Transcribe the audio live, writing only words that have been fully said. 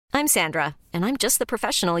I'm Sandra, and I'm just the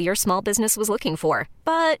professional your small business was looking for.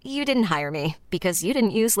 But you didn't hire me because you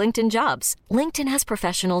didn't use LinkedIn Jobs. LinkedIn has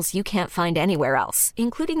professionals you can't find anywhere else,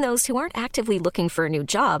 including those who aren't actively looking for a new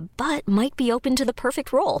job, but might be open to the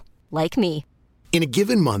perfect role, like me. In a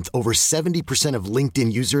given month, over 70% of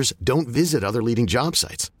LinkedIn users don't visit other leading job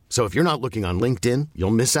sites. So if you're not looking on LinkedIn,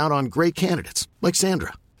 you'll miss out on great candidates like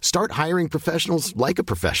Sandra. Start hiring professionals like a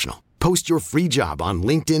professional. Post your free job on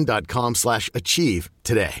linkedin.com/achieve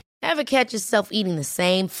today. Ever catch yourself eating the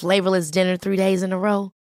same flavorless dinner 3 days in a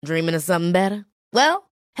row? Dreaming of something better?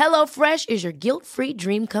 Well, HelloFresh is your guilt-free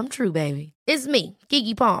dream come true, baby. It's me,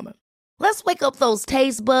 Keke Palmer. Let's wake up those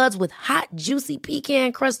taste buds with hot, juicy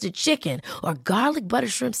pecan-crusted chicken or garlic butter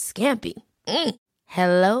shrimp scampi.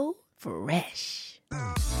 Hello Fresh.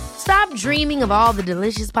 Stop dreaming of all the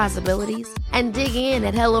delicious possibilities and dig in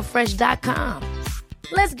at HelloFresh.com.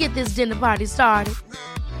 Let's get this dinner party started.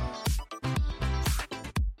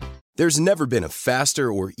 There's never been a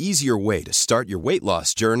faster or easier way to start your weight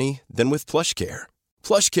loss journey than with PlushCare.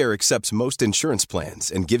 PlushCare accepts most insurance plans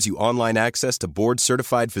and gives you online access to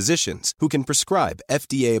board-certified physicians who can prescribe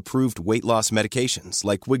FDA-approved weight loss medications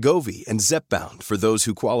like Wegovy and Zepbound for those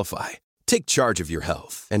who qualify. Take charge of your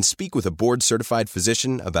health and speak with a board-certified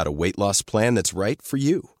physician about a weight loss plan that's right for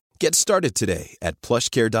you. Get started today at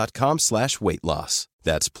plushcare.com/weight loss.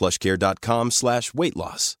 That's plushcare.com/weight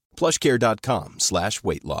loss.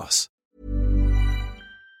 plushcare.com/weight loss.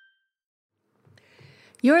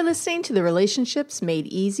 You're listening to the Relationships Made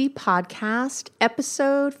Easy podcast,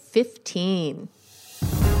 episode 15.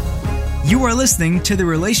 You are listening to the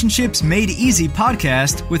Relationships Made Easy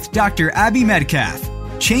podcast with Dr. Abby Medcalf.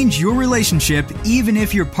 Change your relationship even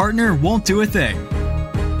if your partner won't do a thing.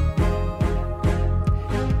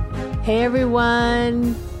 Hey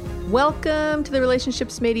everyone. Welcome to the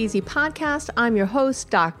Relationships Made Easy podcast. I'm your host,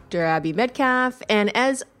 Dr. Abby Medcalf. And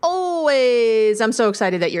as always, I'm so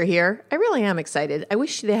excited that you're here. I really am excited. I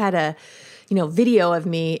wish they had a, video of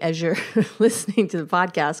me as you're listening to the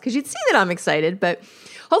podcast because you'd see that I'm excited, but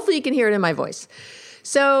hopefully you can hear it in my voice.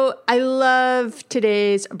 So I love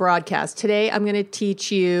today's broadcast. Today, I'm going to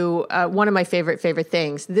teach you one of my favorite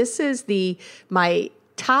things. This is my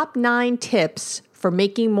top 9 tips for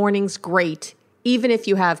making mornings great, even if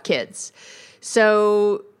you have kids.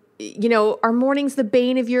 So, are mornings the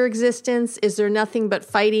bane of your existence? Is there nothing but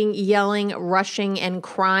fighting, yelling, rushing, and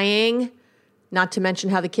crying? Not to mention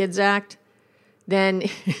how the kids act? Then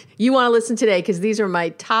you want to listen today because these are my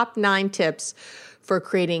top 9 tips for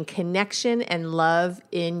creating connection and love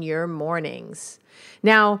in your mornings.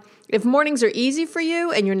 Now, if mornings are easy for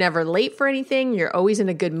you and you're never late for anything, you're always in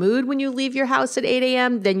a good mood when you leave your house at 8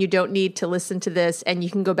 a.m., then you don't need to listen to this and you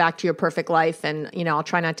can go back to your perfect life and, I'll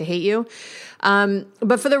try not to hate you.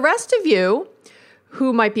 But for the rest of you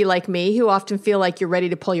who might be like me, who often feel like you're ready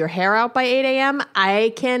to pull your hair out by 8 a.m.,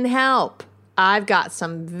 I can help. I've got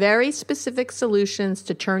some very specific solutions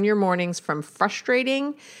to turn your mornings from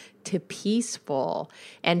frustrating to peaceful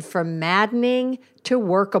and from maddening to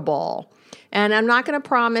workable. And I'm not going to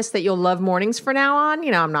promise that you'll love mornings from now on.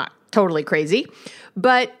 I'm not totally crazy.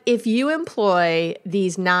 But if you employ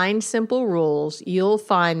these 9 simple rules, you'll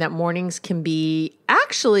find that mornings can be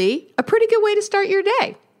actually a pretty good way to start your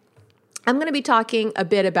day. I'm going to be talking a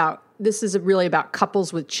bit about, this is really about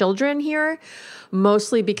couples with children here,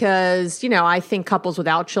 mostly because, I think couples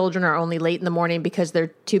without children are only late in the morning because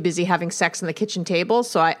they're too busy having sex on the kitchen table.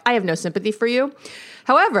 So I have no sympathy for you.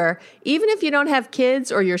 However, even if you don't have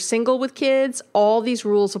kids or you're single with kids, all these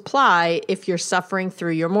rules apply if you're suffering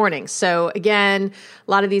through your mornings. So again,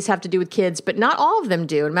 a lot of these have to do with kids, but not all of them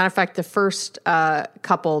do. As a matter of fact, the first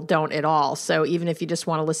couple don't at all. So even if you just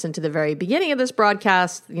want to listen to the very beginning of this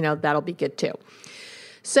broadcast, that'll be good too.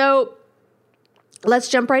 So let's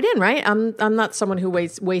jump right in, right? I'm not someone who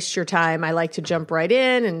wastes your time. I like to jump right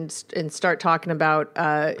in and start talking about,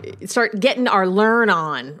 start getting our learn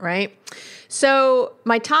on, right? So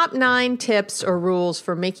my top 9 tips or rules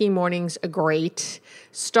for making mornings great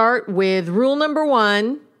start with rule number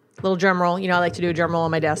 1, little drum roll. I like to do a drum roll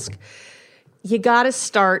on my desk. You got to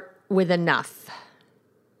start with enough.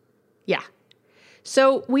 Yeah.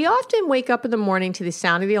 So we often wake up in the morning to the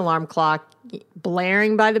sound of the alarm clock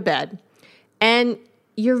blaring by the bed. And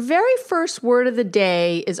your very first word of the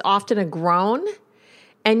day is often a groan.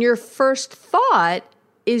 And your first thought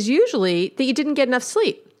is usually that you didn't get enough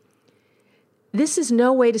sleep. This is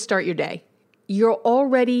no way to start your day. You're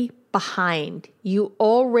already behind. You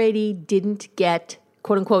already didn't get,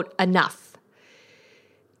 quote unquote, enough.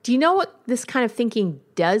 Do you know what this kind of thinking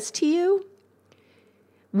does to you?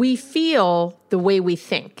 We feel the way we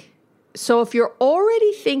think. So if you're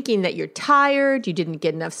already thinking that you're tired, you didn't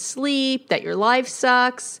get enough sleep, that your life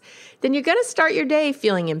sucks, then you're going to start your day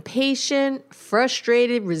feeling impatient,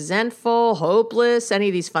 frustrated, resentful, hopeless, any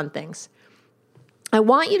of these fun things. I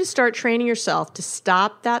want you to start training yourself to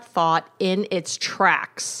stop that thought in its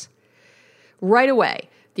tracks right away.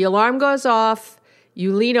 The alarm goes off.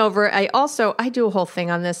 You lean over. I do a whole thing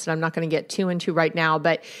on this, and I'm not going to get too into right now,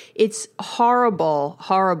 but it's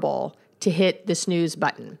horrible to hit the snooze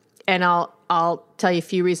button. And I'll tell you a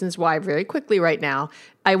few reasons why very quickly right now.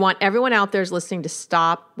 I want everyone out there who's listening to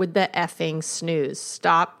stop with the effing snooze.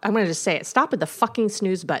 Stop. I'm going to just say it. Stop with the fucking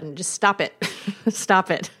snooze button. Just stop it. Stop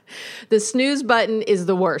it. The snooze button is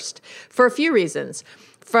the worst for a few reasons.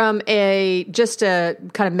 From just a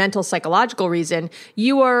kind of mental psychological reason,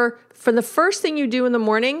 for the first thing you do in the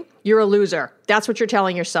morning, you're a loser. That's what you're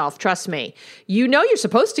telling yourself. Trust me. You know you're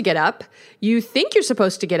supposed to get up. You think you're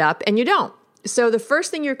supposed to get up, and you don't. So the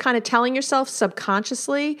first thing you're kind of telling yourself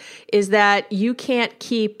subconsciously is that you can't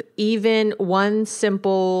keep even one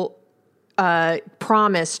simple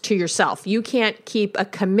promise to yourself. You can't keep a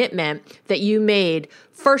commitment that you made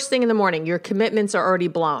first thing in the morning. Your commitments are already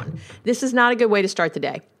blown. This is not a good way to start the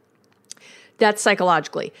day. That's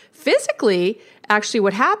psychologically. Physically, actually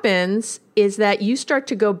what happens is that you start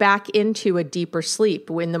to go back into a deeper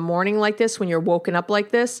sleep. In the morning like this, when you're woken up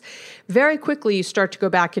like this, very quickly you start to go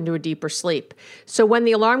back into a deeper sleep. So when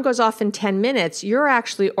the alarm goes off in 10 minutes, you're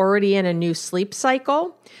actually already in a new sleep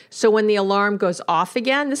cycle. So when the alarm goes off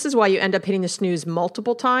again, this is why you end up hitting the snooze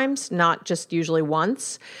multiple times, not just usually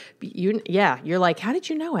once. You're like, how did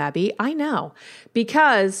you know, Abby? I know.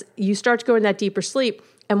 Because you start to go in that deeper sleep.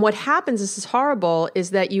 And what happens, this is horrible,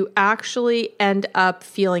 is that you actually end up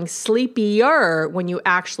feeling sleepier when you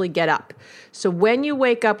actually get up. So when you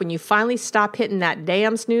wake up, when you finally stop hitting that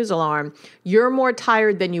damn snooze alarm, you're more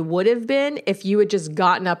tired than you would have been if you had just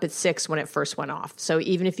gotten up at 6 when it first went off. So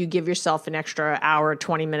even if you give yourself an extra hour,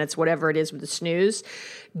 20 minutes, whatever it is with the snooze,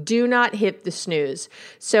 do not hit the snooze.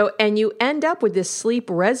 And you end up with this sleep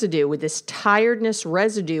residue, with this tiredness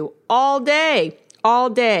residue all day.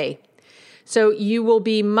 So you will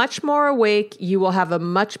be much more awake. You will have a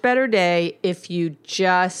much better day if you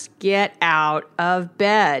just get out of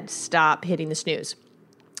bed. Stop hitting the snooze.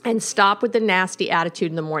 And stop with the nasty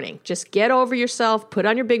attitude in the morning. Just get over yourself, put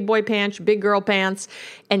on your big boy pants, your big girl pants,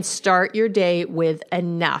 and start your day with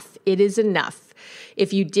enough. It is enough.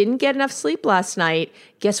 If you didn't get enough sleep last night,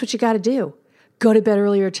 guess what you got to do? Go to bed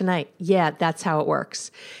earlier tonight. Yeah, that's how it works.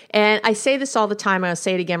 And I say this all the time. I'll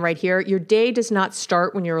say it again right here. Your day does not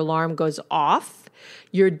start when your alarm goes off.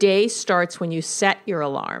 Your day starts when you set your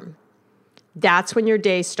alarm. That's when your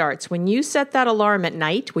day starts. When you set that alarm at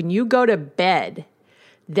night, when you go to bed,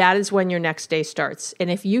 that is when your next day starts. And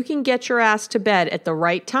if you can get your ass to bed at the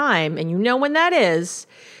right time, and you know when that is,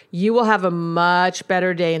 you will have a much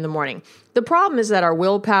better day in the morning. The problem is that our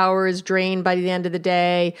willpower is drained by the end of the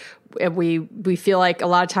day. We feel like a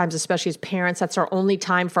lot of times, especially as parents, that's our only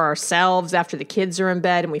time for ourselves after the kids are in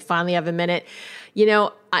bed and we finally have a minute.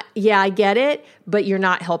 I get it, but you're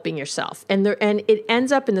not helping yourself. And it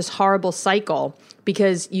ends up in this horrible cycle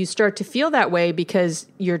because you start to feel that way because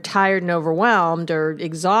you're tired and overwhelmed or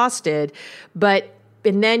exhausted,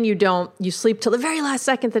 and then you sleep till the very last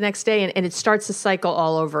second the next day, and it starts the cycle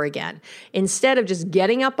all over again. Instead of just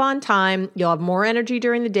getting up on time, you'll have more energy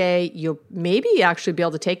during the day. You'll maybe actually be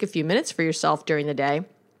able to take a few minutes for yourself during the day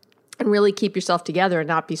and really keep yourself together and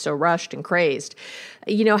not be so rushed and crazed.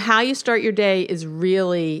 How you start your day is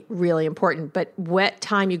really, really important, but what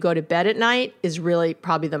time you go to bed at night is really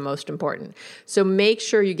probably the most important. So make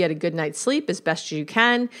sure you get a good night's sleep as best as you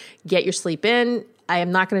can. Get your sleep in. I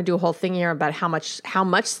am not going to do a whole thing here about how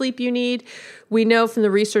much sleep you need. We know from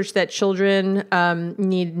the research that children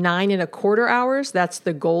need 9.25 hours. That's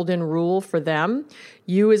the golden rule for them.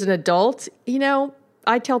 You as an adult,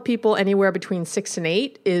 I tell people anywhere between 6 and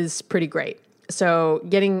 8 is pretty great. So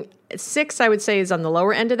getting 6, I would say, is on the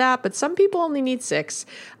lower end of that, but some people only need 6.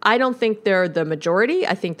 I don't think they're the majority.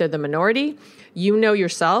 I think they're the minority. You know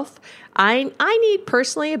yourself. I need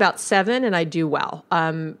personally about 7, and I do well.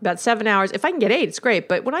 About 7 hours. If I can get 8, it's great.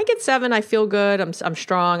 But when I get 7, I feel good. I'm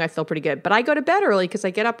strong. I feel pretty good. But I go to bed early because I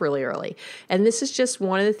get up really early. And this is just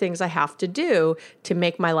one of the things I have to do to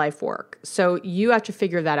make my life work. So you have to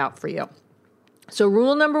figure that out for you. So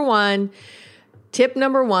tip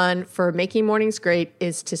number 1 for making mornings great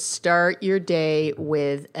is to start your day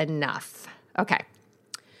with enough. Okay.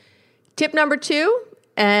 Tip number 2,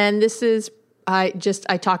 and this is I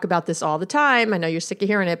talk about this all the time. I know you're sick of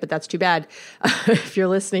hearing it, but that's too bad. If you're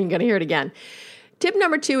listening, you're going to hear it again. Tip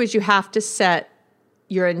number 2 is you have to set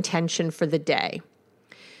your intention for the day.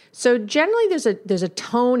 So generally there's a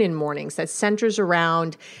tone in mornings that centers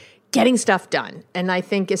around getting stuff done. And I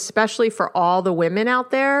think especially for all the women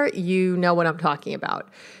out there, you know what I'm talking about.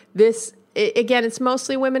 Again, it's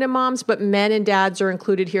mostly women and moms, but men and dads are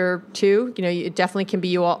included here too. You know, it definitely can be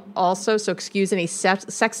you also, so excuse any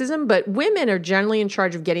sexism, but women are generally in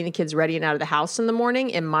charge of getting the kids ready and out of the house in the morning,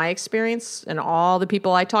 in my experience, and all the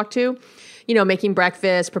people I talk to. You know, making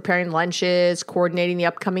breakfast, preparing lunches, coordinating the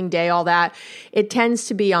upcoming day, all that. It tends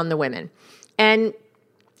to be on the women. And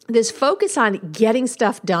this focus on getting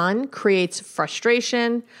stuff done creates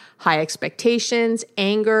frustration, high expectations,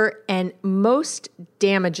 anger, and most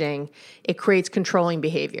damaging, it creates controlling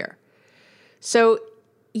behavior. So,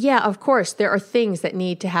 yeah, of course, there are things that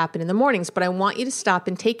need to happen in the mornings, but I want you to stop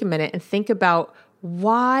and take a minute and think about,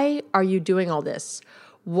 why are you doing all this?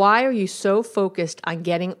 Why are you so focused on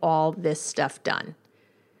getting all this stuff done?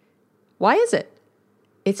 Why is it?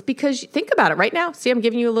 It's because, think about it right now. See, I'm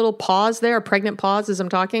giving you a little pause there, a pregnant pause as I'm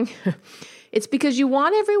talking. It's because you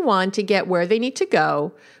want everyone to get where they need to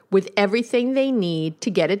go with everything they need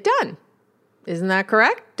to get it done. Isn't that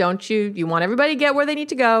correct? Don't you? You want everybody to get where they need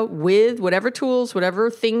to go with whatever tools,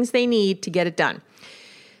 whatever things they need to get it done.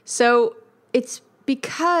 So it's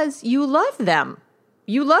because you love them.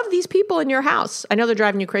 You love these people in your house. I know they're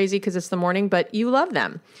driving you crazy because it's the morning, but you love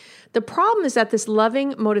them. The problem is that this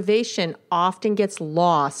loving motivation often gets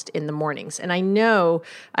lost in the mornings. And I know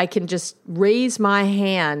I can just raise my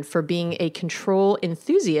hand for being a control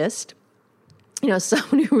enthusiast. You know,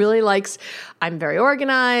 someone who really likes, I'm very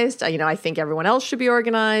organized. You know, I think everyone else should be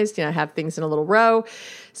organized. You know, have things in a little row.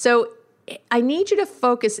 So I need you to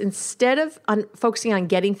focus, instead of focusing on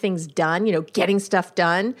getting things done, you know, getting stuff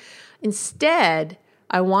done. Instead,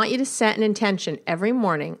 I want you to set an intention every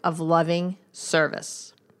morning of loving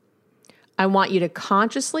service. I want you to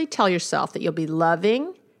consciously tell yourself that you'll be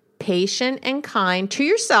loving, patient, and kind to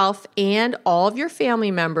yourself and all of your family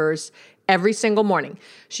members every single morning.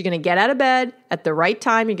 So you're going to get out of bed at the right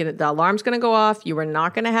time. The alarm's going to go off. You are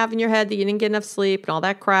not going to have in your head that you didn't get enough sleep and all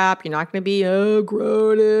that crap. You're not going to be,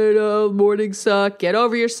 groaning, morning suck. Get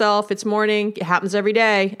over yourself. It's morning. It happens every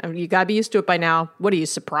day. I mean, you got to be used to it by now. What are you,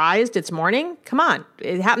 surprised it's morning? Come on.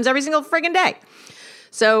 It happens every single friggin' day.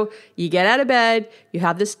 So you get out of bed, you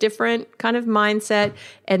have this different kind of mindset,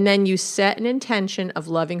 and then you set an intention of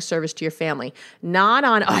loving service to your family. Not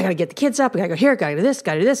on, I got to get the kids up, I got to go here, got to do this,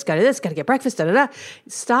 got to do this, got to do this, got to get breakfast, da-da-da.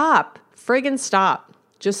 Stop. Friggin' stop.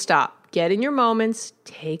 Just stop. Get in your moments.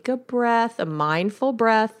 Take a breath, a mindful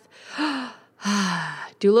breath.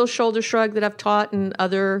 Do a little shoulder shrug that I've taught in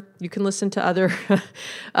you can listen to other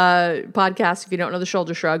podcasts if you don't know the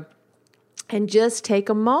shoulder shrug. And just take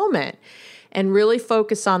a moment and really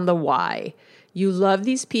focus on the why. You love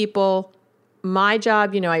these people. My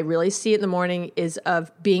job, I really see it in the morning, is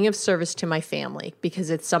of being of service to my family, because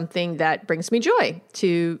it's something that brings me joy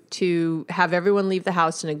to have everyone leave the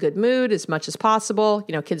house in a good mood as much as possible.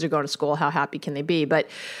 Kids are going to school. How happy can they be? But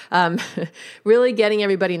really getting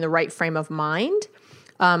everybody in the right frame of mind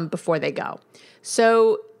before they go.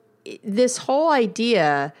 So this whole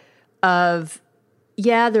idea of,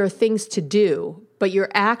 there are things to do, but your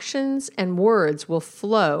actions and words will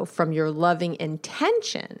flow from your loving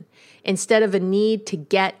intention instead of a need to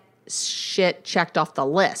get shit checked off the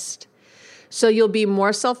list. So you'll be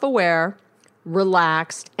more self-aware,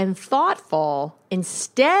 relaxed, and thoughtful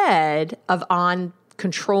instead of on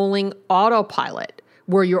controlling autopilot,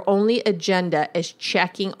 where your only agenda is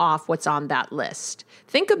checking off what's on that list.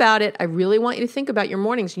 Think about it. I really want you to think about your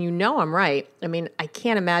mornings, and I'm right. I mean, I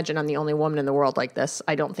can't imagine I'm the only woman in the world like this.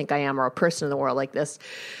 I don't think I am, or a person in the world like this.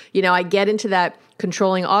 I get into that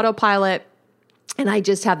controlling autopilot, and I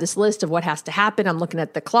just have this list of what has to happen. I'm looking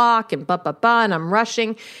at the clock and and I'm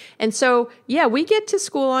rushing. And so, we get to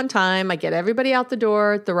school on time. I get everybody out the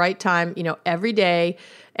door at the right time, every day.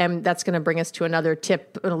 And that's going to bring us to another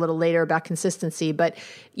tip a little later about consistency. But,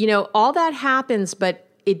 all that happens, but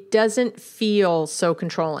it doesn't feel so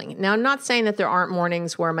controlling. Now, I'm not saying that there aren't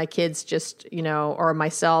mornings where my kids just, or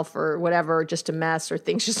myself or whatever, just a mess, or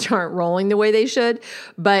things just aren't rolling the way they should.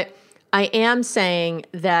 But I am saying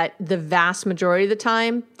that the vast majority of the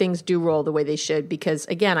time, things do roll the way they should, because,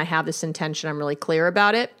 again, I have this intention. I'm really clear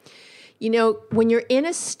about it. When you're in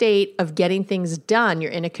a state of getting things done,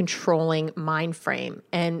 you're in a controlling mind frame.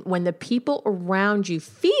 And when the people around you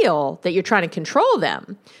feel that you're trying to control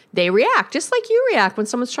them, they react just like you react when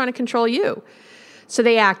someone's trying to control you. So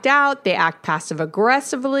they act out, they act passive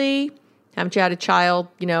aggressively. Haven't you had a child,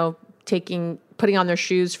 putting on their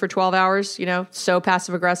shoes for 12 hours, so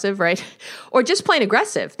passive aggressive, right? Or just plain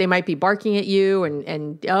aggressive. They might be barking at you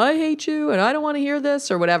and I hate you and I don't want to hear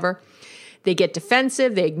this or whatever. They get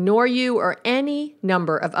defensive, they ignore you, or any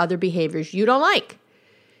number of other behaviors you don't like.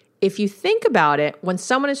 If you think about it, when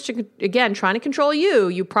someone is, again, trying to control you,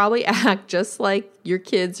 you probably act just like your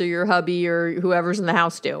kids or your hubby or whoever's in the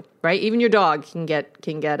house do, right? Even your dog can get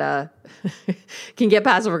can get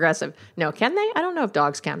passive aggressive. No, can they? I don't know if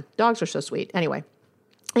dogs can. Dogs are so sweet. Anyway,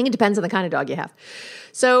 I think it depends on the kind of dog you have.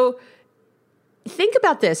 So think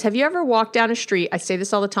about this. Have you ever walked down a street? I say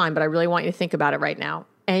this all the time, but I really want you to think about it right now.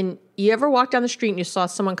 And you ever walked down the street and you saw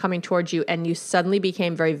someone coming towards you and you suddenly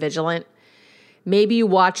became very vigilant? Maybe you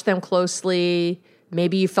watched them closely.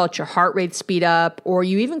 Maybe you felt your heart rate speed up, or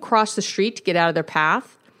you even crossed the street to get out of their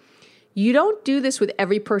path. You don't do this with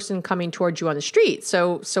every person coming towards you on the street.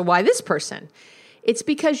 So why this person? It's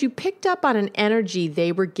because you picked up on an energy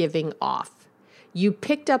they were giving off. You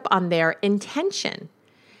picked up on their intention.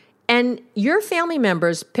 And your family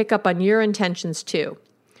members pick up on your intentions too.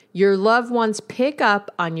 Your loved ones pick up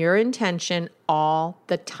on your intention all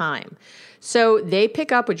the time. So they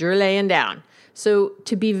pick up what you're laying down. So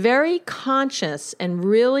to be very conscious and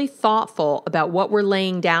really thoughtful about what we're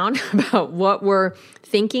laying down, about what we're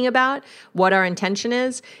thinking about, what our intention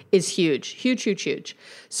is huge, huge, huge, huge.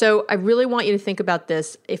 So I really want you to think about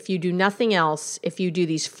this. If you do nothing else, if you do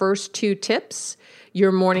these first 2 tips,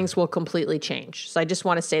 your mornings will completely change. So I just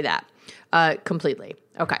want to say that completely.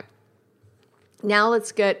 Okay. Now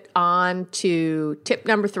let's get on to tip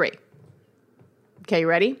number 3. Okay, you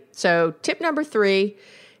ready? So tip number 3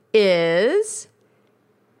 is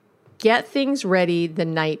get things ready the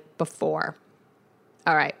night before.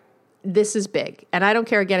 All right. This is big. And I don't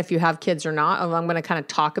care, again, if you have kids or not. I'm going to kind of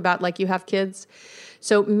talk about like you have kids.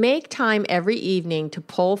 So make time every evening to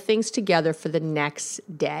pull things together for the next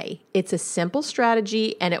day. It's a simple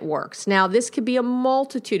strategy and it works. Now, this could be a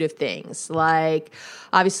multitude of things, like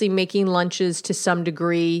obviously making lunches to some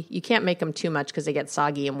degree. You can't make them too much because they get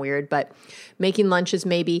soggy and weird, but making lunches,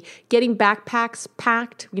 maybe getting backpacks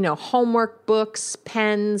packed, homework, books,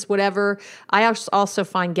 pens, whatever. I also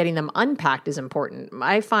find getting them unpacked is important.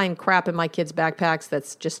 I find crap in my kids' backpacks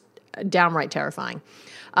that's just downright terrifying.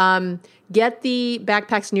 Get the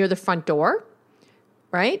backpacks near the front door,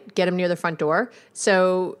 right? Get them near the front door.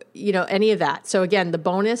 So, any of that. So again, the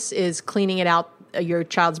bonus is cleaning it out, your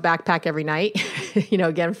child's backpack every night.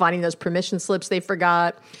 Again, finding those permission slips they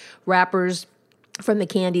forgot, wrappers from the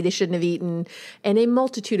candy they shouldn't have eaten, and a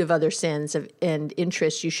multitude of other sins and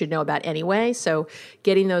interests you should know about anyway. So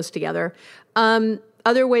getting those together.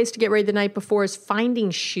 Other ways to get ready the night before is finding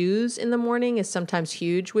shoes in the morning is sometimes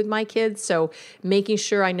huge with my kids. So making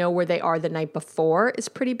sure I know where they are the night before is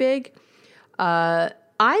pretty big. I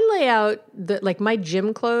lay out my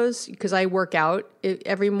gym clothes because I work out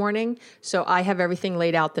every morning. So I have everything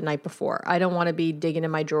laid out the night before. I don't want to be digging in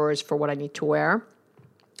my drawers for what I need to wear.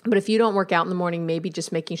 But if you don't work out in the morning, maybe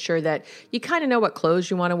just making sure that you kind of know what clothes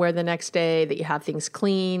you want to wear the next day, that you have things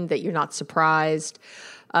clean, that you're not surprised.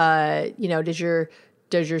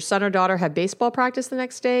 Does your son or daughter have baseball practice the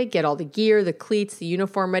next day? Get all the gear, the cleats, the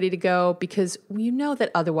uniform ready to go, because you know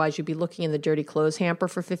that otherwise you'd be looking in the dirty clothes hamper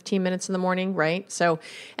for 15 minutes in the morning, right? So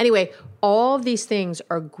anyway, all of these things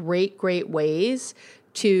are great, great ways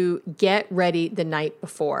to get ready the night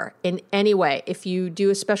before. In any way, if you do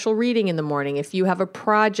a special reading in the morning, if you have a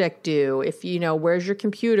project due, if where's your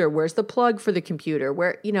computer, where's the plug for the computer,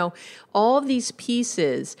 all of these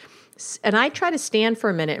pieces. And I try to stand for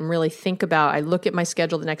a minute and really think about, I look at my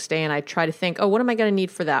schedule the next day and I try to think, what am I going to need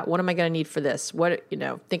for that? What am I going to need for this?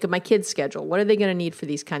 Think of my kids' schedule. What are they going to need for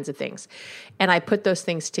these kinds of things? And I put those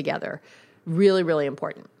things together. Really, really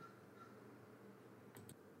important.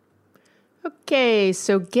 Okay,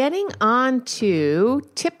 so getting on to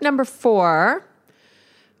tip number 4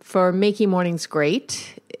 for making mornings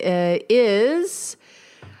great is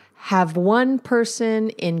have one person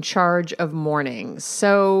in charge of mornings.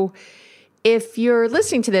 So if you're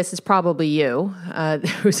listening to this, it's probably you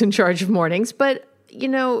who's in charge of mornings, but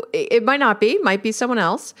it might not be, might be someone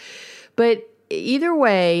else. But either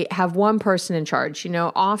way, have one person in charge.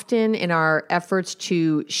 Often in our efforts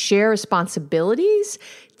to share responsibilities,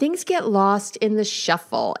 things get lost in the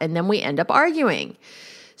shuffle and then we end up arguing.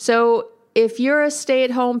 So if you're a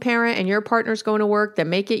stay-at-home parent and your partner's going to work, then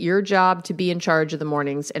make it your job to be in charge of the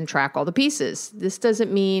mornings and track all the pieces. This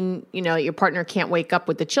doesn't mean, your partner can't wake up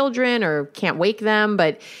with the children or can't wake them,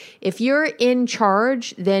 but if you're in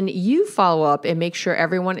charge, then you follow up and make sure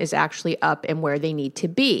everyone is actually up and where they need to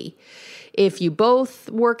be. If you both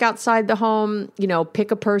work outside the home,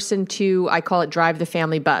 pick a person to, I call it drive the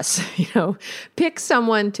family bus, pick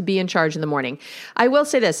someone to be in charge in the morning. I will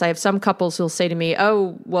say this, I have some couples who'll say to me,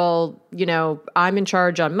 I'm in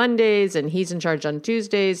charge on Mondays and he's in charge on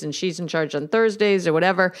Tuesdays and she's in charge on Thursdays or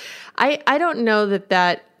whatever. I don't know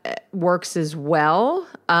that works as well.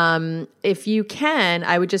 If you can,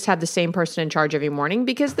 I would just have the same person in charge every morning,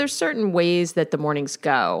 because there's certain ways that the mornings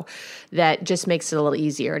go that just makes it a little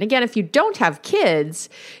easier. And again, if you don't have kids,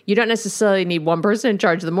 you don't necessarily need one person in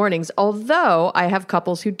charge of the mornings. Although I have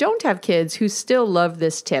couples who don't have kids who still love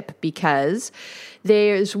this tip, because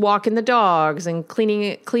there's walking the dogs and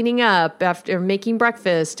cleaning up after making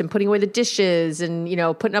breakfast and putting away the dishes and,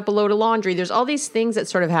 putting up a load of laundry. There's all these things that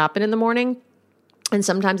sort of happen in the morning. And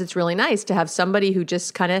sometimes it's really nice to have somebody who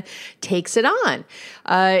just kind of takes it on.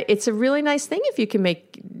 It's a really nice thing if you can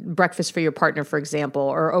make breakfast for your partner, for example,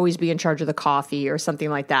 or always be in charge of the coffee or something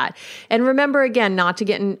like that. And remember, again, not to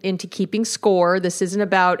get into keeping score. This isn't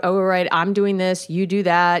about, all right, I'm doing this, you do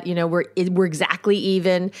that. We're exactly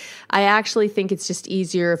even. I actually think it's just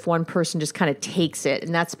easier if one person just kind of takes it.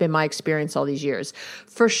 And that's been my experience all these years.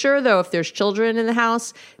 For sure, though, if there's children in the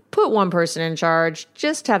house, put one person in charge,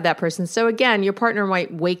 just have that person. So again, your partner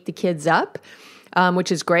might wake the kids up,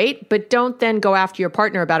 which is great, but don't then go after your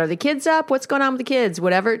partner about, are the kids up? What's going on with the kids?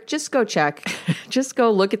 Whatever, just go check. Just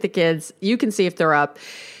go look at the kids. You can see if they're up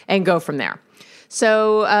and go from there.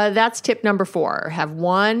 So that's tip number 4. Have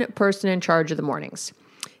one person in charge of the mornings.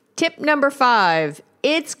 Tip number 5,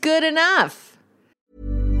 it's good enough.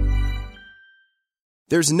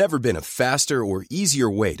 There's never been a faster or easier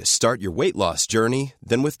way to start your weight loss journey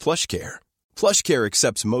than with PlushCare. PlushCare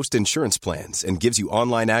accepts most insurance plans and gives you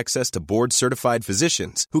online access to board-certified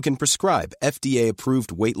physicians who can prescribe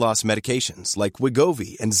FDA-approved weight loss medications like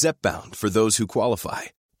Wegovy and Zepbound for those who qualify.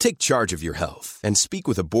 Take charge of your health and speak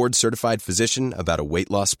with a board-certified physician about a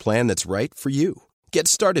weight loss plan that's right for you. Get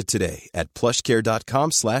started today at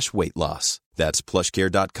plushcare.com/weight loss. That's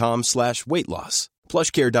plushcare.com/weight loss.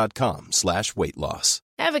 plushcare.com/weight loss.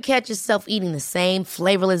 Ever catch yourself eating the same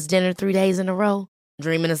flavorless dinner 3 days in a row?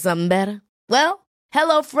 Dreaming of something better? Well,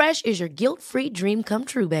 HelloFresh is your guilt-free dream come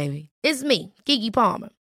true, baby. It's me, Keke Palmer.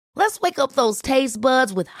 Let's wake up those taste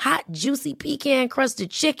buds with hot, juicy pecan-crusted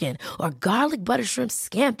chicken or garlic butter shrimp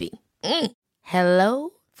scampi.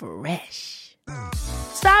 Hello Fresh.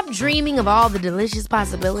 Stop dreaming of all the delicious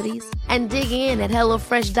possibilities and dig in at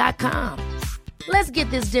HelloFresh.com. Let's get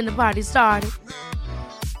this dinner party started.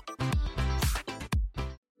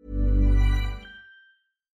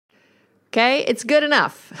 Okay, it's good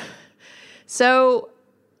enough. So,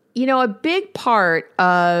 a big part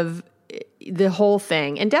of the whole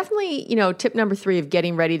thing, and definitely, tip number 3 of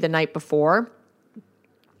getting ready the night before,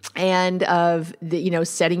 and of the,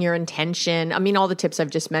 setting your intention. I mean, all the tips I've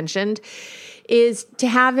just mentioned, is to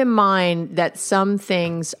have in mind that some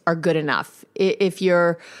things are good enough. If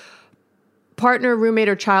your partner, roommate,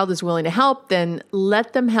 or child is willing to help, then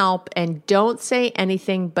let them help and don't say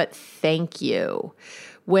anything but thank you.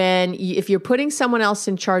 If you're putting someone else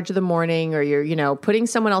in charge of the morning, or you're, putting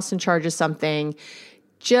someone else in charge of something,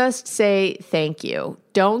 just say thank you.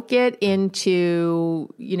 Don't get into,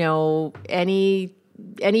 any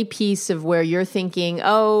piece of where you're thinking,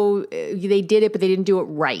 oh, they did it, but they didn't do it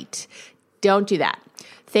right. Don't do that.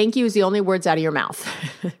 Thank you is the only words out of your mouth.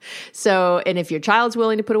 And if your child's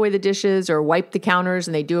willing to put away the dishes or wipe the counters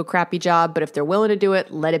and they do a crappy job, but if they're willing to do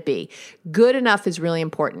it, let it be. Good enough is really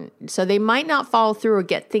important. So they might not follow through or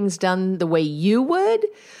get things done the way you would,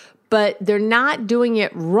 but they're not doing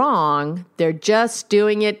it wrong. They're just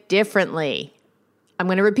doing it differently. I'm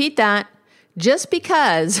going to repeat that. Just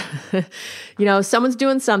because, someone's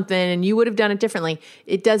doing something and you would have done it differently,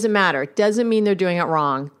 it doesn't matter. It doesn't mean they're doing it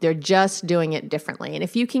wrong. They're just doing it differently. And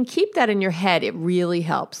if you can keep that in your head, it really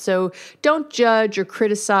helps. So don't judge or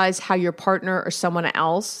criticize how your partner or someone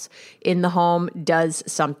else in the home does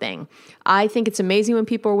something. I think it's amazing when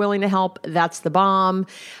people are willing to help. That's the bomb.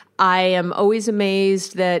 I am always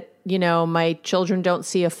amazed that, my children don't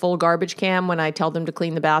see a full garbage can when I tell them to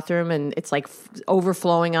clean the bathroom and it's like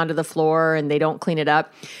overflowing onto the floor and they don't clean it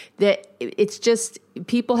up. That it's just,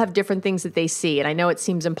 people have different things that they see. And I know it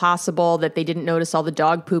seems impossible that they didn't notice all the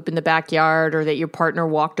dog poop in the backyard or that your partner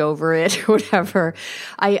walked over it or whatever.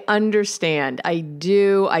 I understand. I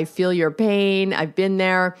do. I feel your pain. I've been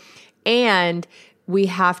there. And we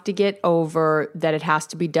have to get over that it has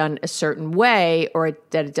to be done a certain way or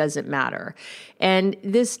that it doesn't matter. And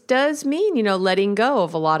this does mean, letting go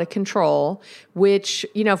of a lot of control, which,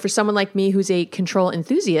 for someone like me who's a control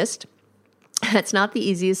enthusiast, that's not the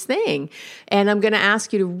easiest thing. And I'm going to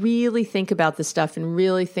ask you to really think about this stuff and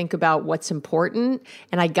really think about what's important.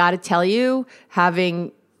 And I got to tell you,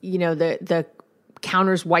 having, the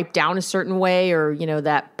counters wiped down a certain way, or,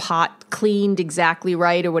 that pot cleaned exactly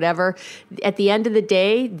right or whatever. At the end of the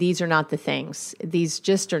day, these are not the things. These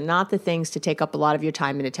just are not the things to take up a lot of your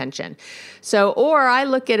time and attention. So, or I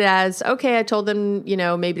look at it as, okay, I told them,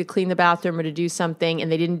 maybe to clean the bathroom or to do something,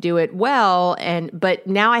 and they didn't do it well. But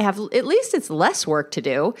now I have, at least it's less work to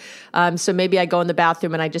do. So maybe I go in the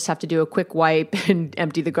bathroom and I just have to do a quick wipe and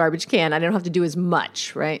empty the garbage can. I don't have to do as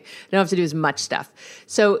much, right? I don't have to do as much stuff.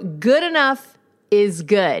 So good enough is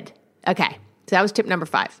good. Okay, so that was tip number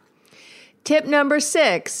 5. Tip number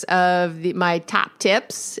 6 of my top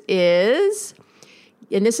tips is,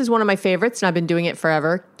 and this is one of my favorites, and I've been doing it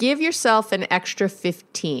forever, give yourself an extra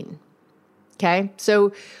 15. Okay,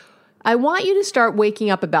 so I want you to start waking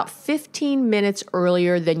up about 15 minutes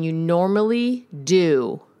earlier than you normally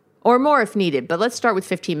do, or more if needed, but let's start with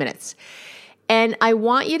 15 minutes. And I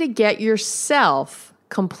want you to get yourself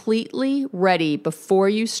completely ready before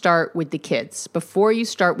you start with the kids, before you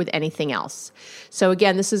start with anything else. So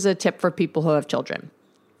again, this is a tip for people who have children.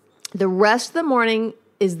 The rest of the morning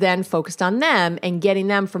is then focused on them and getting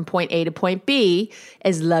them from point A to point B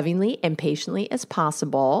as lovingly and patiently as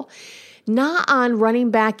possible. Not on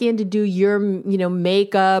running back in to do your,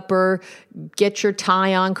 makeup or get your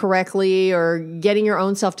tie on correctly or getting your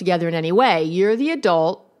own self together in any way. You're the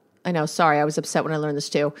adult. I know, sorry, I was upset when I learned this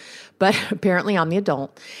too, but apparently I'm the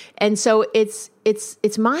adult. And so it's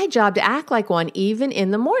my job to act like one even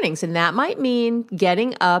in the mornings. And that might mean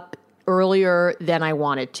getting up earlier than I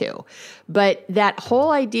wanted to. But that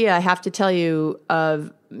whole idea, I have to tell you,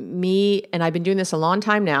 of me, and I've been doing this a long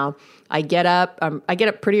time now, I get up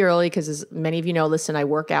pretty early because, as many of you know, listen, I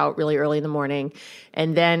work out really early in the morning,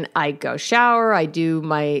 and then I go shower. I do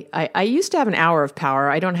I used to have an hour of power.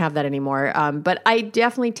 I don't have that anymore. But I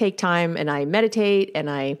definitely take time and I meditate and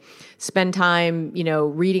I spend time,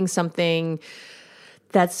 reading something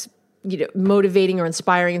that's, motivating or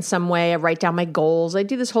inspiring in some way. I write down my goals. I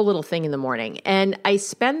do this whole little thing in the morning, and I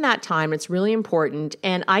spend that time. It's really important.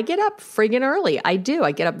 And I get up friggin' early. I do.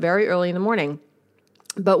 I get up very early in the morning.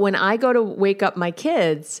 But when I go to wake up my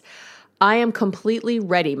kids, I am completely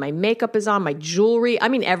ready. My makeup is on, my jewelry,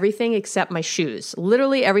 everything except my shoes.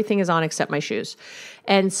 Literally everything is on except my shoes.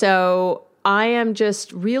 And so I am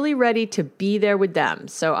just really ready to be there with them.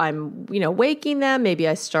 So I'm, waking them. Maybe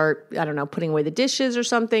I start, putting away the dishes or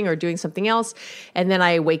something or doing something else. And then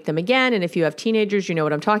I wake them again. And if you have teenagers, you know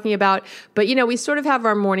what I'm talking about. But, we sort of have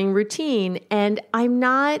our morning routine, and I'm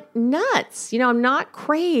not nuts. I'm not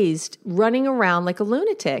crazed running around like a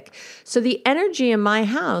lunatic. So the energy in my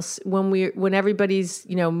house when everybody's,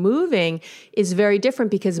 moving is very different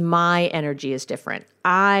because my energy is different.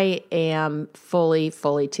 I am fully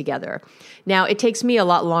together. Now, it takes me a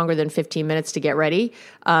lot longer than 15 minutes to get ready.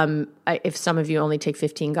 If some of you only take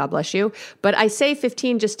 15, God bless you. But I say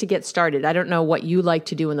 15 just to get started. I don't know what you like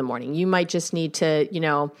to do in the morning. You might just need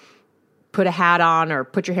to, put a hat on or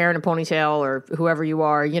put your hair in a ponytail or whoever you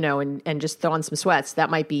are, and just throw on some sweats. That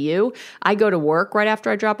might be you. I go to work right after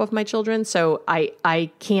I drop off my children, so I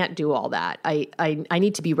can't do all that. I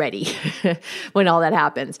need to be ready when all that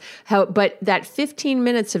happens. But that 15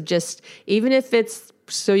 minutes of just, even if it's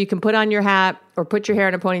so you can put on your hat or put your hair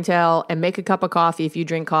in a ponytail and make a cup of coffee if you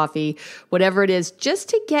drink coffee, whatever it is, just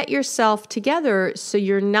to get yourself together so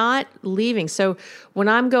you're not leaving. So when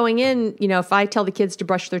I'm going in, if I tell the kids to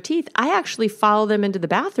brush their teeth, I actually follow them into the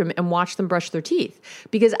bathroom and watch them brush their teeth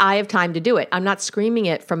because I have time to do it. I'm not screaming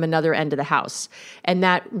it from another end of the house. And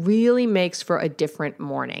that really makes for a different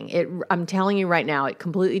morning. I'm telling you right now, it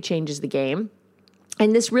completely changes the game.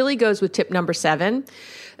 And this really goes with tip number 7.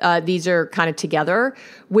 These are kind of together,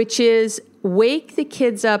 which is wake the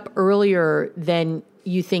kids up earlier than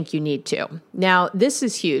you think you need to. Now, this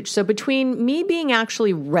is huge. So between me being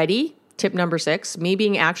actually ready, tip number 6, me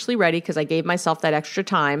being actually ready because I gave myself that extra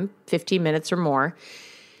time, 15 minutes or more,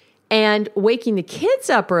 and waking the kids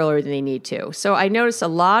up earlier than they need to. So I notice a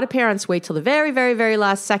lot of parents wait till the very, very, very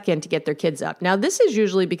last second to get their kids up. Now, this is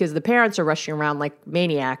usually because the parents are rushing around like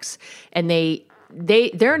maniacs and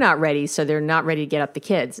they're not ready, so they're not ready to get up the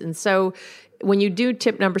kids. And so when you do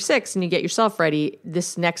tip number 6 and you get yourself ready,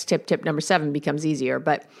 this next tip number 7, becomes easier.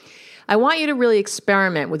 But I want you to really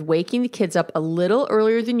experiment with waking the kids up a little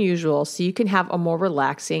earlier than usual so you can have a more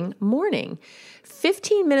relaxing morning.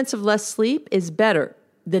 15 minutes of less sleep is better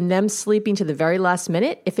than them sleeping to the very last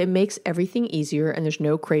minute if it makes everything easier and there's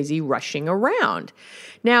no crazy rushing around.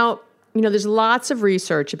 Now, there's lots of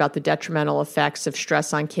research about the detrimental effects of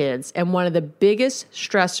stress on kids. And one of the biggest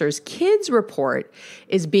stressors kids report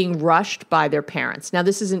is being rushed by their parents. Now,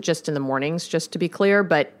 this isn't just in the mornings, just to be clear,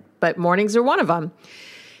 but mornings are one of them.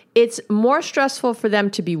 It's more stressful for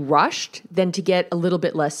them to be rushed than to get a little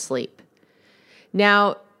bit less sleep.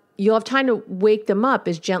 Now, you'll have time to wake them up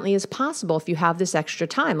as gently as possible if you have this extra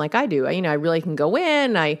time, like I do. I really can go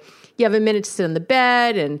in, you have a minute to sit on the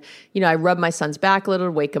bed, and, I rub my son's back a little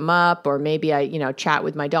to wake him up, or maybe I, chat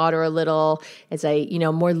with my daughter a little as I,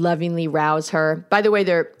 more lovingly rouse her. By the way,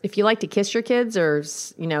 if you like to kiss your kids or,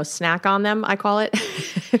 snack on them, I call it,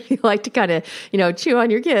 if you like to kind of, chew on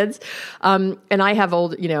your kids. And I have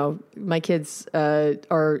my kids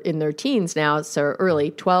are in their teens now, so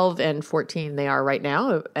early, 12 and 14 they are right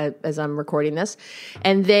now as I'm recording this.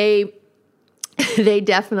 And they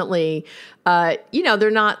definitely,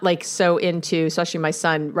 they're not like so into, especially my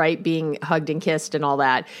son, right, being hugged and kissed and all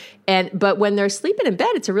that. But when they're sleeping in bed,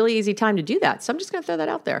 it's a really easy time to do that. So I'm just going to throw that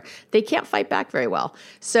out there. They can't fight back very well.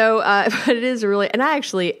 So, but it is and I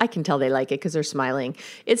can tell they like it because they're smiling.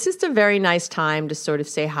 It's just a very nice time to sort of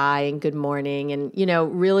say hi and good morning and,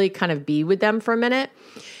 really kind of be with them for a minute.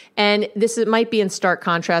 And might be in stark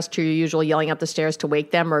contrast to your usual yelling up the stairs to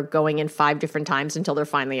wake them or going in 5 different times until they're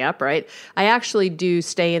finally up, right? I actually do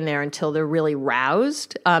stay in there until they're really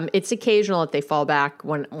roused. It's occasional that they fall back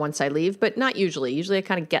once I leave, but not usually. Usually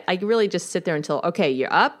I really just sit there until, okay,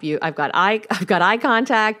 you're up. I've got eye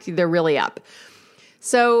contact. They're really up.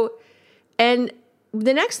 So, and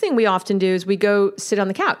the next thing we often do is we go sit on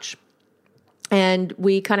the couch. And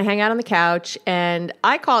we kind of hang out on the couch, and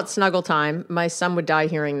I call it snuggle time. My son would die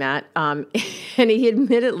hearing that. And he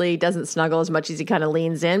admittedly doesn't snuggle as much as he kind of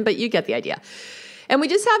leans in, but you get the idea. And we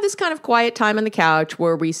just have this kind of quiet time on the couch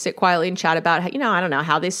where we sit quietly and chat about, I don't know,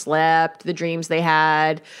 how they slept, the dreams they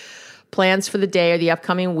had, plans for the day or the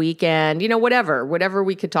upcoming weekend, whatever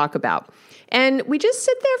we could talk about. And we just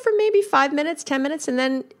sit there for maybe 5 minutes, 10 minutes, and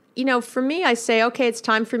then for me, I say, okay, it's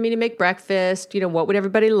time for me to make breakfast. What would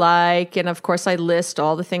everybody like? And of course, I list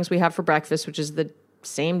all the things we have for breakfast, which is the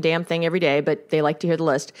same damn thing every day, but they like to hear the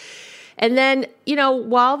list. And then,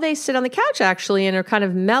 while they sit on the couch actually and are kind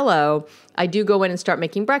of mellow, I do go in and start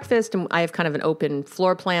making breakfast. And I have kind of an open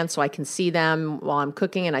floor plan so I can see them while I'm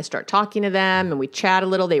cooking, and I start talking to them and we chat a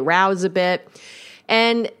little. They rouse a bit.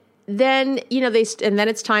 And then, and then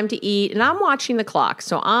it's time to eat, and I'm watching the clock.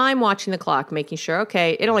 So I'm watching the clock, making sure,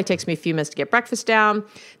 okay, it only takes me a few minutes to get breakfast down.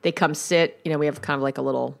 They come sit, we have kind of like a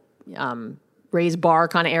little raised bar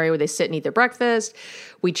kind of area where they sit and eat their breakfast.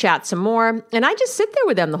 We chat some more, and I just sit there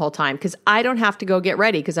with them the whole time because I don't have to go get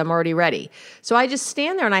ready because I'm already ready. So I just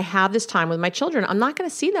stand there and I have this time with my children. I'm not going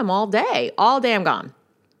to see them all day. All day I'm gone.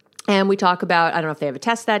 And we talk about, I don't know if they have a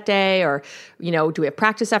test that day or, do we have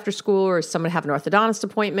practice after school or someone have an orthodontist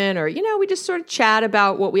appointment or, we just sort of chat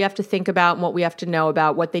about what we have to think about and what we have to know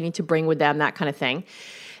about, what they need to bring with them, that kind of thing.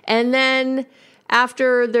 And then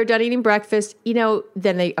after they're done eating breakfast,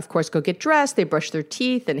 then they, of course, go get dressed, they brush their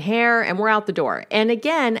teeth and hair, and we're out the door. And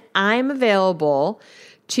again, I'm available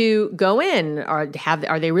to go in. Are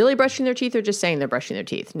they really brushing their teeth or just saying they're brushing their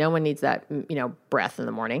teeth? No one needs that, breath in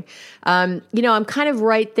the morning. I'm kind of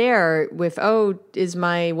right there with, is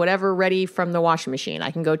my whatever ready from the washing machine?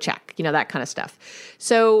 I can go check, that kind of stuff.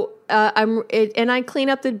 So and I clean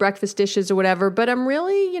up the breakfast dishes or whatever, but I'm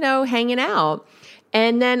really, hanging out.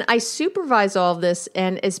 And then I supervise all of this,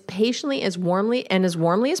 and as patiently, as warmly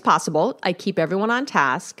as possible, I keep everyone on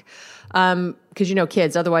task. Because,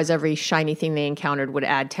 kids, otherwise every shiny thing they encountered would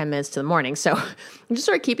add 10 minutes to the morning. So I'm just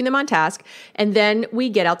sort of keeping them on task. And then we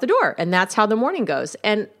get out the door, and that's how the morning goes.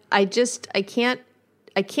 And I can't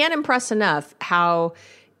impress enough how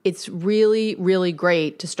it's really, really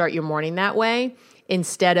great to start your morning that way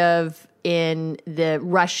instead of in the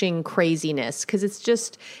rushing craziness. Because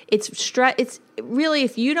it's really,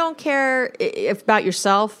 if you don't care about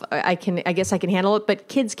yourself, I guess I can handle it, but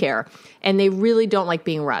kids care, and they really don't like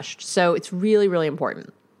being rushed. So it's really, really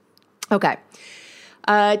important. Okay.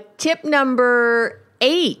 Tip number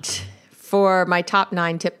 8 for my top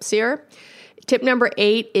 9 tips here. Tip number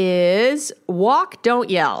 8 is walk,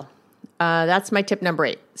 don't yell. That's my tip number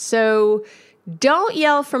 8. So don't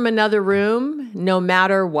yell from another room, no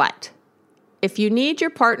matter what. If you need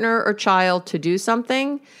your partner or child to do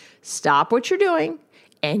something, stop what you're doing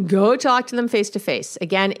and go talk to them face to face.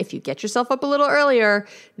 Again, if you get yourself up a little earlier,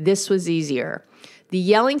 this was easier. The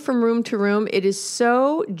yelling from room to room, it is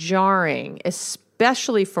so jarring,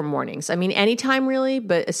 especially for mornings. I mean, anytime really,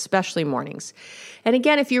 but especially mornings. And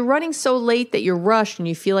again, if you're running so late that you're rushed and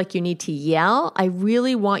you feel like you need to yell, I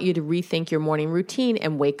really want you to rethink your morning routine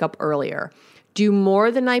and wake up earlier. Do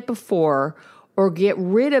more the night before, or get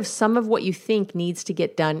rid of some of what you think needs to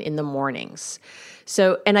get done in the mornings.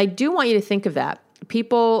 So, and I do want you to think of that.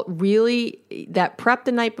 People really, that prep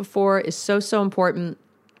the night before is so, so important.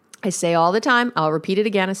 I say all the time, I'll repeat it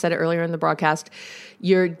again. I said it earlier in the broadcast.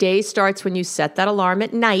 Your day starts when you set that alarm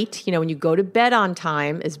at night. When you go to bed on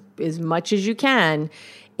time as much as you can,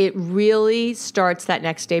 it really starts that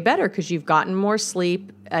next day better because you've gotten more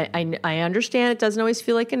sleep. I understand it doesn't always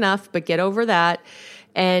feel like enough, but get over that.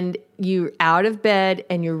 And you're out of bed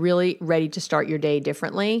and you're really ready to start your day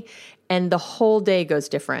differently. And the whole day goes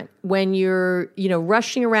different. When you're,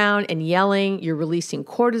 rushing around and yelling, you're releasing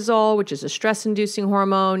cortisol, which is a stress-inducing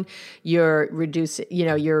hormone. You're releasing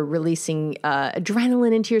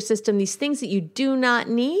adrenaline into your system. These things that you do not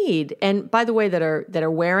need, and by the way, that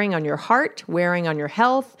are wearing on your heart, wearing on your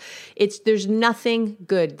health. There's nothing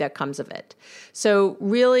good that comes of it. So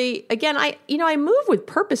really, again, I move with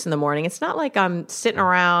purpose in the morning. It's not like I'm sitting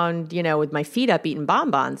around, with my feet up eating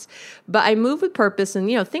bonbons, but I move with purpose,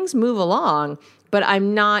 and things move along, but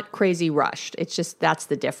I'm not crazy rushed. It's just, that's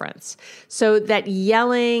the difference. So that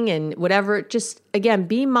yelling and whatever, just again,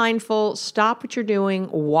 be mindful, stop what you're doing,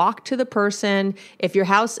 walk to the person. If your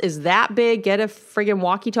house is that big, get a friggin'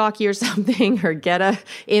 walkie-talkie or something, or get a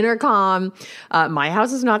intercom. My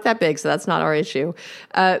house is not that big, so that's not our issue.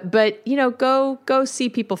 But go see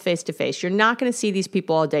people face to face. You're not going to see these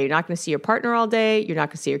people all day. You're not going to see your partner all day. You're not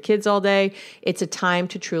going to see your kids all day. It's a time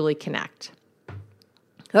to truly connect.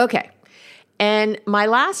 Okay. And my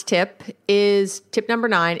last tip number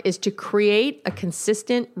 9, is to create a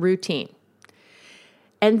consistent routine.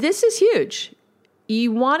 And this is huge.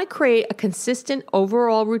 You want to create a consistent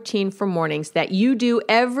overall routine for mornings that you do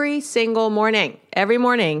every single morning. Every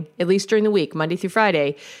morning, at least during the week, Monday through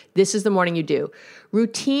Friday, this is the morning you do.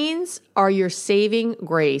 Routines are your saving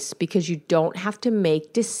grace because you don't have to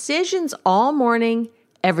make decisions all morning,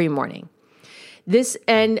 every morning.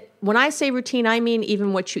 And when I say routine, I mean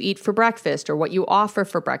even what you eat for breakfast or what you offer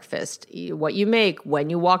for breakfast, what you make, when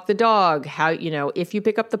you walk the dog, how, if you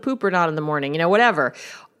pick up the poop or not in the morning, whatever.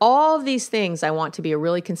 All of these things I want to be a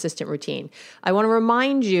really consistent routine. I want to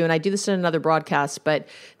remind you, and I do this in another broadcast, but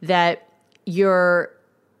that your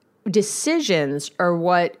decisions are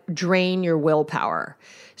what drain your willpower.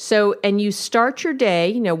 So, and you start your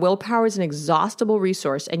day, willpower is an exhaustible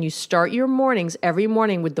resource, and you start your mornings every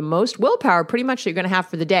morning with the most willpower pretty much that you're going to have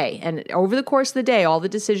for the day. And over the course of the day, all the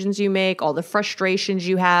decisions you make, all the frustrations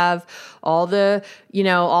you have, all the,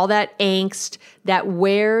 all that angst that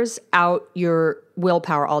wears out your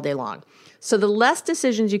willpower all day long. So the less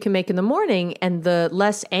decisions you can make in the morning and the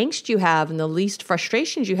less angst you have and the least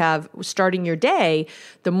frustrations you have starting your day,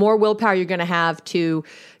 the more willpower you're going to have to,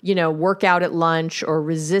 work out at lunch or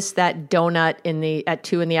resist that donut at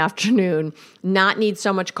 2 p.m, not need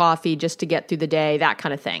so much coffee just to get through the day, that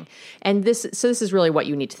kind of thing. And this is really what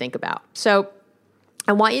you need to think about. So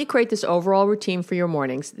I want you to create this overall routine for your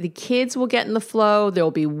mornings. The kids will get in the flow. There'll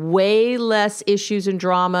be way less issues and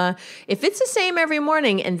drama. If it's the same every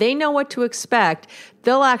morning and they know what to expect,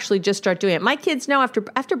 they'll actually just start doing it. My kids know after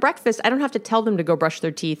breakfast, I don't have to tell them to go brush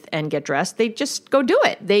their teeth and get dressed. They just go do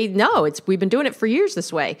it. They know we've been doing it for years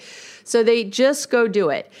this way. So they just go do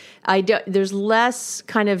it. There's less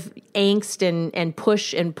kind of angst and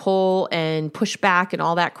push and pull and push back and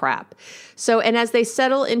all that crap. So, and as they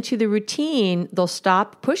settle into the routine, they'll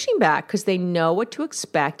stop pushing back because they know what to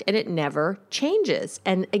expect and it never changes.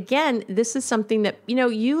 And again, this is something that,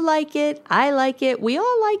 you like it, I like it, we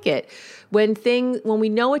all like it. When we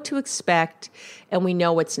know what to expect and we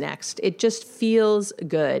know what's next, it just feels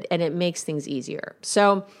good and it makes things easier.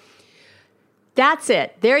 So that's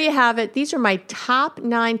it. There you have it. These are my top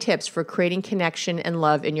 9 tips for creating connection and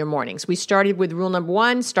love in your mornings. We started with rule number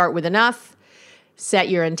 1, start with enough, set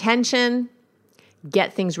your intention,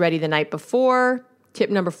 get things ready the night before. Tip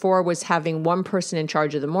number 4 was having one person in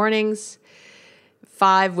charge of the mornings.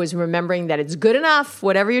 5 was remembering that it's good enough.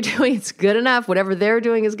 Whatever you're doing, it's good enough. Whatever they're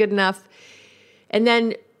doing is good enough. And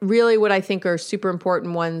then really what I think are super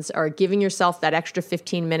important ones are giving yourself that extra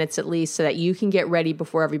 15 minutes at least so that you can get ready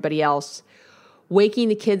before everybody else. Waking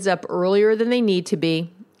the kids up earlier than they need to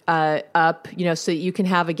be up, so that you can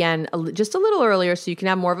have, again, just a little earlier so you can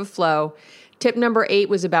have more of a flow. Tip number 8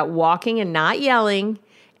 was about walking and not yelling.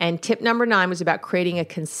 And tip number 9 was about creating a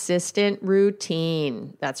consistent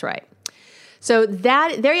routine. That's right. So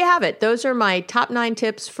there you have it. Those are my top 9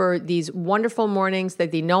 tips for these wonderful mornings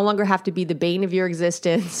that they no longer have to be the bane of your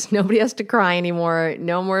existence. Nobody has to cry anymore.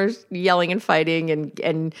 No more yelling and fighting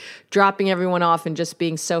and dropping everyone off and just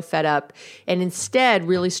being so fed up. And instead,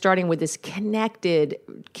 really starting with this connected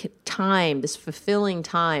time, this fulfilling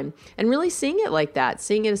time, and really seeing it like that,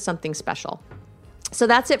 seeing it as something special. So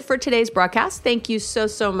that's it for today's broadcast. Thank you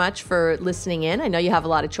so much for listening in. I know you have a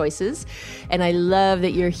lot of choices, and I love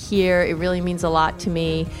that you're here. It really means a lot to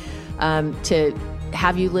me to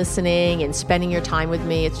have you listening and spending your time with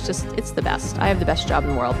me. It's the best. I have the best job in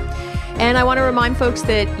the world. And I want to remind folks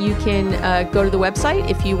that you can go to the website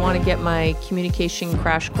if you want to get my communication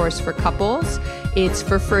crash course for couples. It's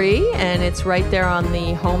for free, and it's right there on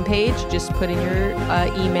the homepage. Just put in your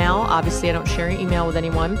email. Obviously, I don't share your email with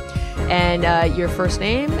anyone. And your first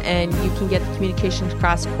name, and you can get the communications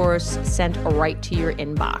crash course sent right to your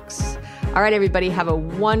inbox. All right, everybody, have a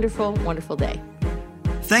wonderful, wonderful day.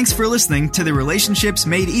 Thanks for listening to the Relationships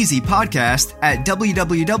Made Easy podcast at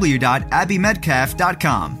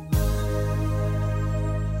www.abbymedcalf.com.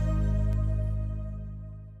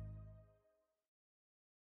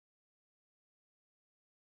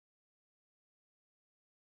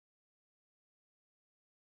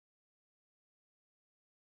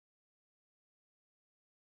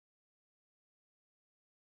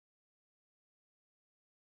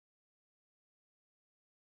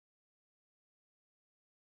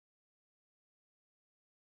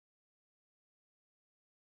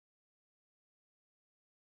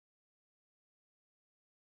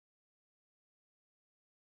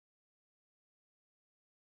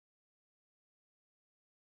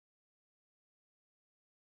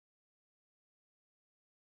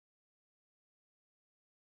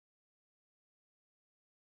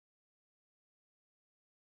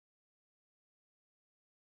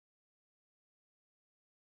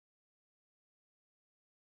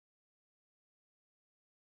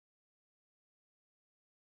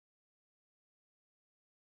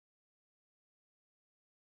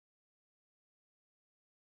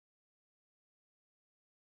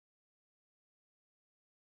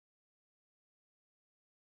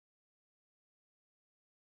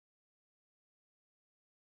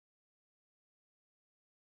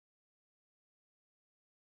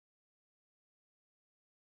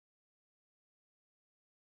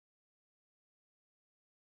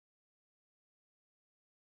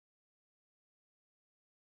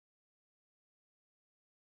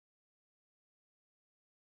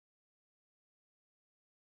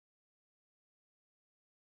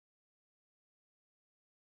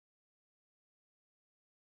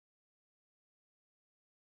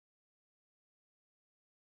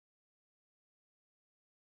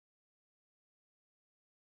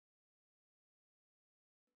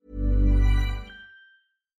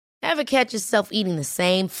 Ever catch yourself eating the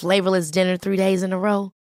same flavorless dinner 3 days in a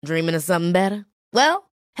row? Dreaming of something better? Well,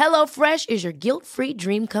 HelloFresh is your guilt-free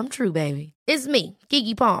dream come true, baby. It's me,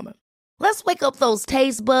 Keke Palmer. Let's wake up those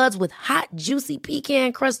taste buds with hot, juicy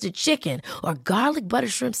pecan-crusted chicken or garlic butter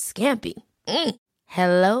shrimp scampi.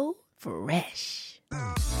 Hello Fresh.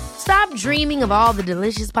 Stop dreaming of all the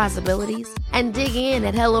delicious possibilities and dig in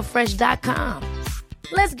at HelloFresh.com.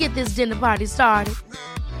 Let's get this dinner party started.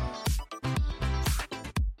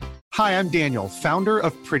 Hi, I'm Daniel, founder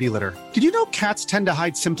of Pretty Litter. Did you know cats tend to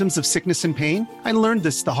hide symptoms of sickness and pain? I learned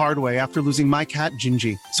this the hard way after losing my cat,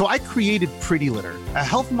 Gingy. So I created Pretty Litter, a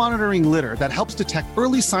health monitoring litter that helps detect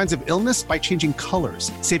early signs of illness by changing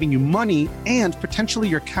colors, saving you money and potentially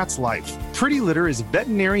your cat's life. Pretty Litter is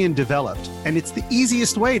veterinarian developed, and it's the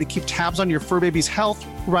easiest way to keep tabs on your fur baby's health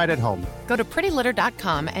right at home. Go to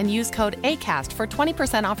prettylitter.com and use code ACAST for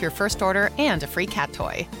 20% off your first order and a free cat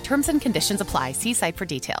toy. Terms and conditions apply. See site for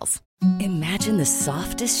details. Imagine the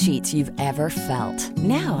softest sheets you've ever felt.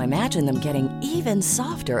 Now imagine them getting even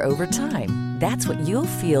softer over time. That's what you'll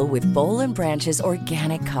feel with Boll & Branch's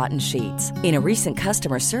organic cotton sheets. In a recent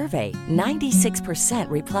customer survey, 96%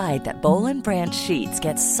 replied that Boll & Branch sheets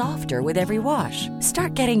get softer with every wash.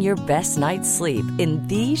 Start getting your best night's sleep in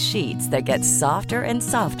these sheets that get softer and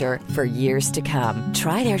softer for years to come.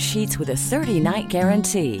 Try their sheets with a 30-night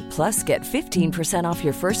guarantee. Plus, get 15% off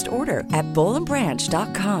your first order at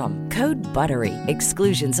bollandbranch.com. Code BUTTERY.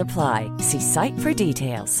 Exclusions apply. See site for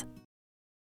details.